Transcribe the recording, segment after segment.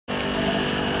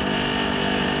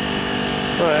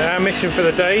mission for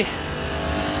the day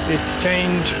is to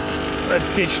change a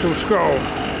digital scroll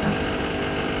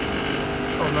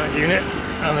on that unit,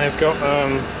 and they've got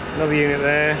another unit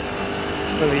there,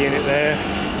 another unit there,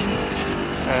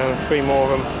 and 3 more of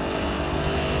them.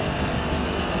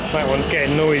 That one's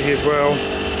getting noisy as well,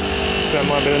 so that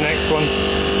might be the next one.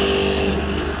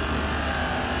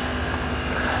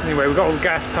 Anyway, we've got all the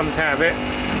gas pumped out of it.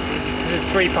 There's a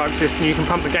 3-pipe system. You can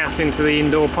pump the gas into the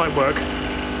indoor pipework.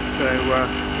 So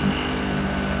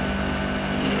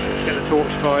get the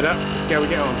torch fired up, see how we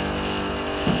get on.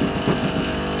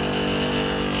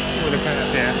 We'll look at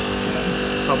it there.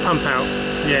 I'll pump out,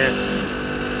 yeah.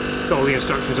 It's got all the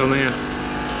instructions on there.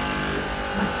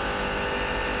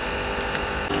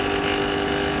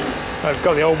 I've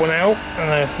got the old one out and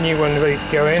the new one ready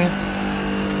to go in.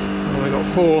 And we've got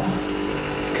 4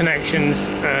 connections.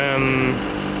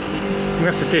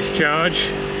 That's the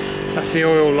discharge, that's the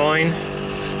oil line,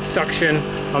 suction,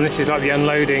 and this is like the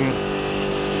unloading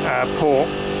port.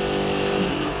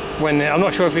 I'm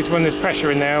not sure if it's when there's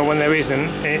pressure in there or when there isn't,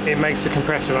 it makes the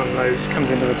compressor unload. It comes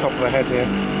into the top of the head here.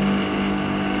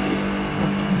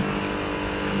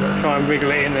 Try and wriggle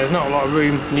it in. There's not a lot of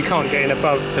room, and you can't get in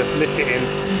above to lift it in.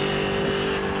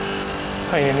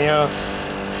 Pain in the arse.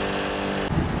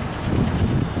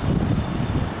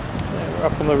 We're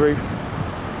up on the roof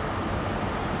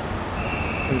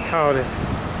in Cardiff.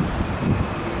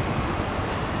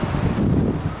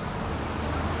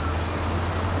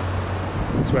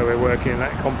 That's where we're working, in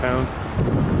that compound.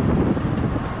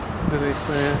 Underneath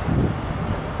there.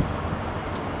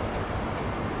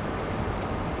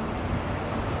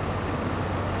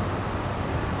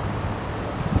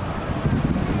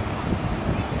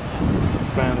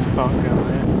 Van's parked down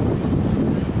there.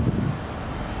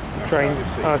 It's a train.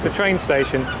 Oh, it's a train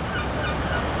station.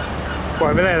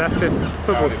 What, over there? That's the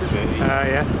football stadium.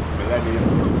 Yeah. Millennium.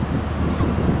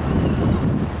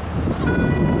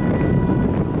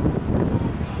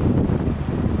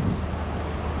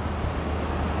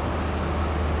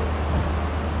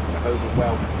 The home of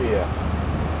Welsh beer.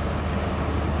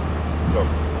 Look.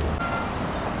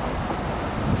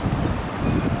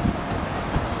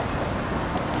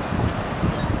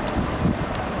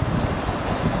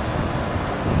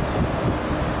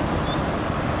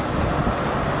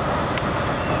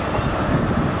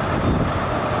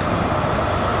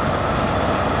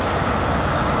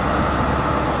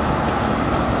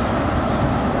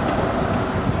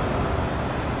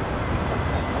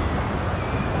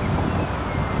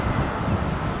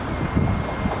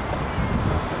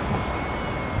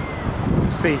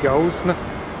 Seagulls.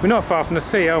 We're not far from the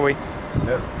sea, are we?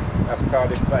 No, that's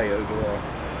Cardiff Bay over there.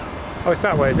 Oh, it's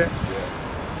that way, is it? Yeah.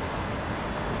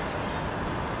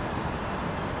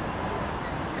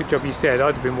 Good job you said.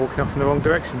 I'd have been walking off in the wrong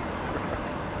direction.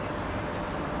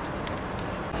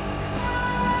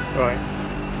 Right.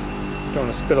 Don't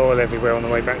want to spill oil everywhere on the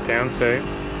way back down, so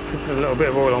put a little bit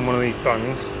of oil on one of these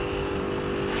bungs.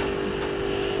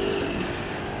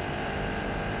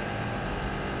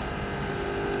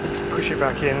 Push it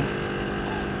back in.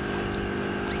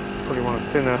 Probably want a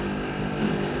thinner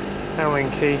Allen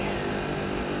key.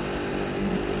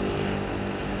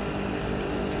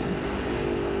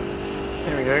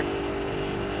 There we go.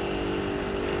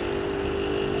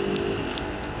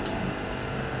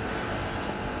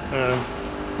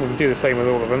 We can do the same with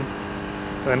all of them,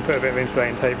 and then put a bit of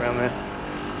insulating tape around there.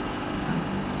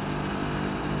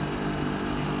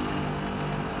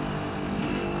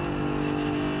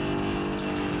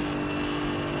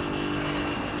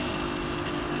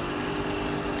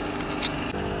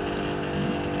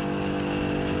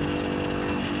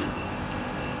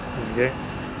 There we go.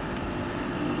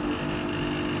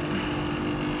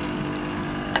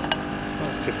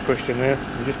 That's just pushed in there.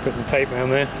 You just put some tape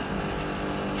around there.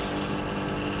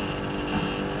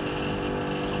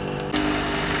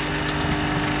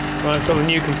 Right, I've got the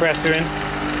new compressor in.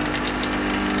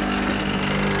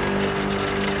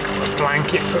 Got a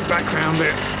blanket put back around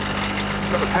it.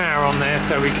 Got the power on there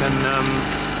so we can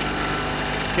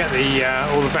get the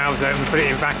all the valves open, put it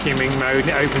in vacuuming mode.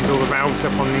 It opens all the valves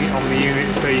up on the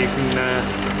unit so you can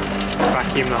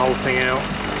vacuum the whole thing out.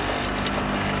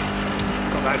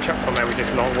 Got that chucked on there with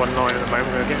just not one line at the moment.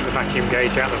 We're going to get the vacuum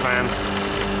gauge out of the van.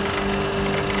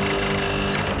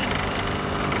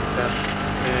 So,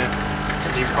 yeah.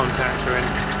 New contactor in.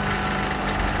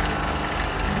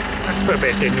 I put a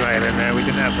bit of din rail in there. We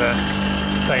didn't have the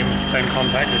same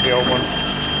contact as the old one.